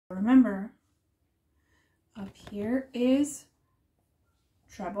Remember, up here is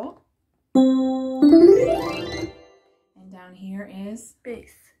treble, and down here is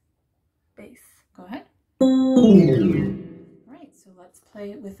bass. Go ahead. All right, so let's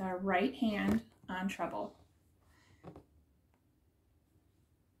play it with our right hand on treble.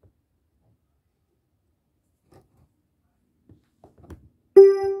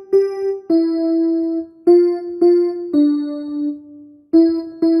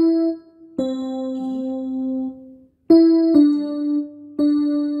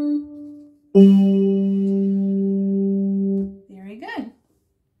 Very good.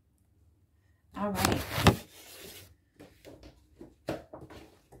 All right.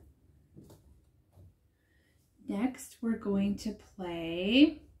 Next, we're going to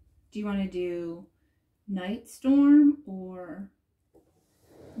play, do you want to do Night Storm or,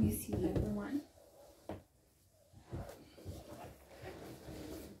 let me see the other one.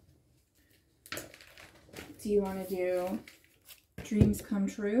 Do you want to do Dreams Come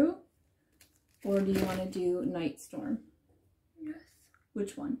True or do you want to do Night Storm? Yes.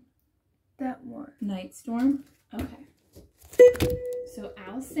 Which one? That one. Night Storm? Okay. So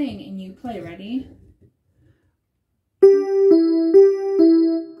I'll sing and you play. Ready?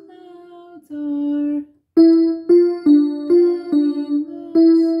 Clouds are coming,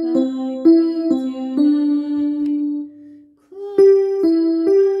 looks like rain tonight. Close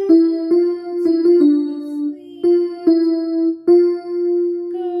your eyes and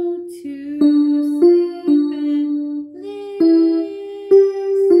go to sleep and listen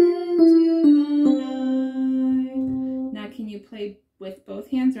to the night. Now can you play with both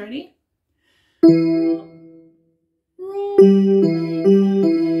hands? Ready?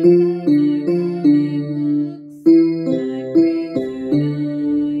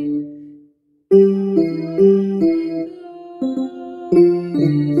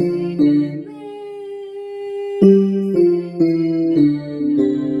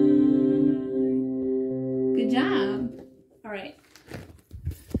 Good job. All right.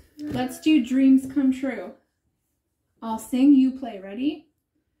 Let's do Dreams Come True. I'll sing, you play. Ready?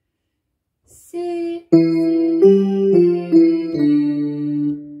 Sit,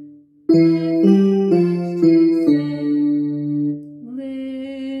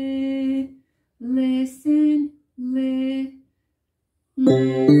 listen,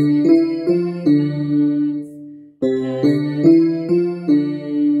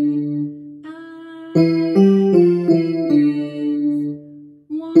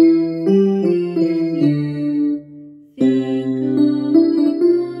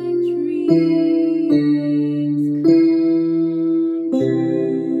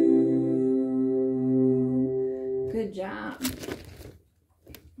 Good job.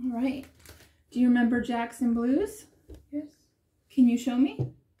 All right. Do you remember Jackson Blues? Yes. Can you show me?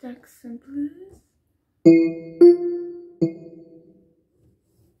 Jackson Blues.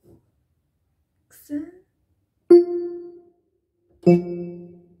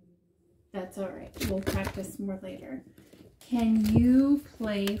 That's all right. We'll practice more later. Can you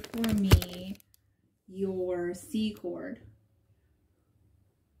play for me your C chord?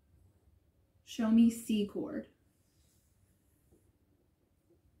 Show me C chord.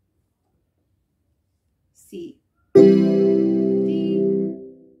 C. D.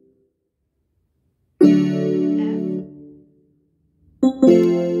 F.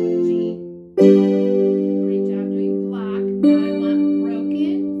 G. Great job doing block. Now I want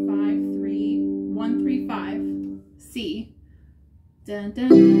broken. 5, 3, 1, 3, 5. C. Dun, dun,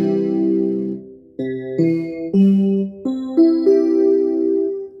 dun.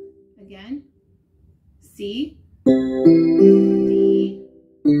 Again. C. D.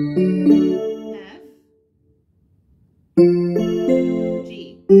 F. G.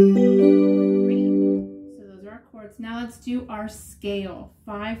 Great. So those are our chords. Now let's do our scale.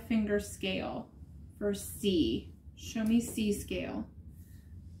 5-finger scale for C. Show me C scale.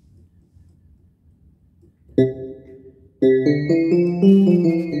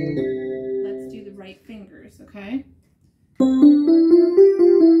 Let's do the right fingers, okay?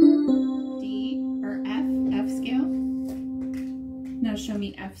 D or F scale. Now show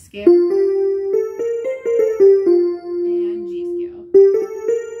me F scale. And G scale.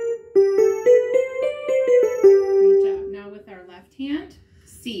 Great job. Now with our left hand,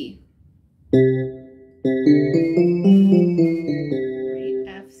 C. Great,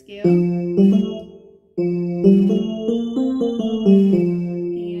 F scale. And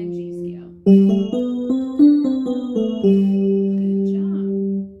G scale. Good job.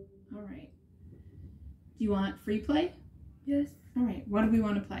 All right. Do you want free play? Yes. All right. What do we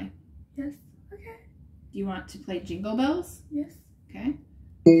want to play? Yes. Okay. Do you want to play Jingle Bells? Yes. Okay.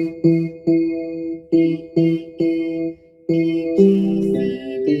 Can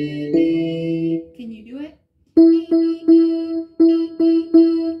you do it? E, E, E, E, E, E,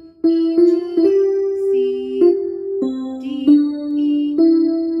 E, G, C, D, E.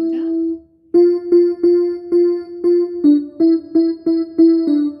 Good job.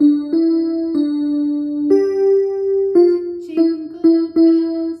 Jingle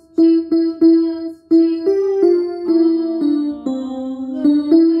bells, jingle bells, jingle all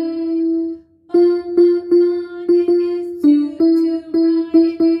the way. Oh, what fun it is to ride in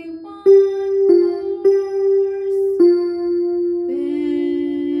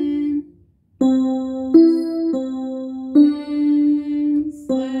a one-horse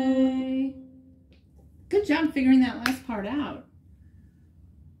sleigh. Good job figuring that last part out.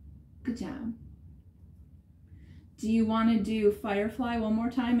 Good job. Do you want to do Firefly one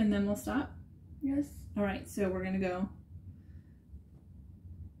more time and then we'll stop? Yes. All right, so we're going to go.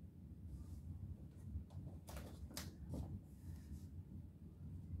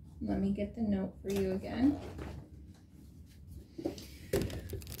 Let me get the note for you again.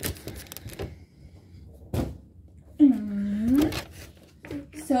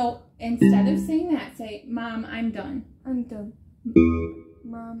 So instead of saying that, say, Mom, I'm done. I'm done.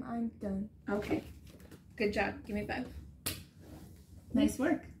 Mom, I'm done. Okay. Good job. Give me 5. Nice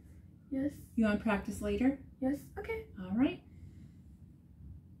work. Yes. You want to practice later? Yes. Okay. All right.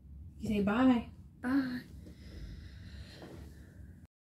 You say bye. Bye.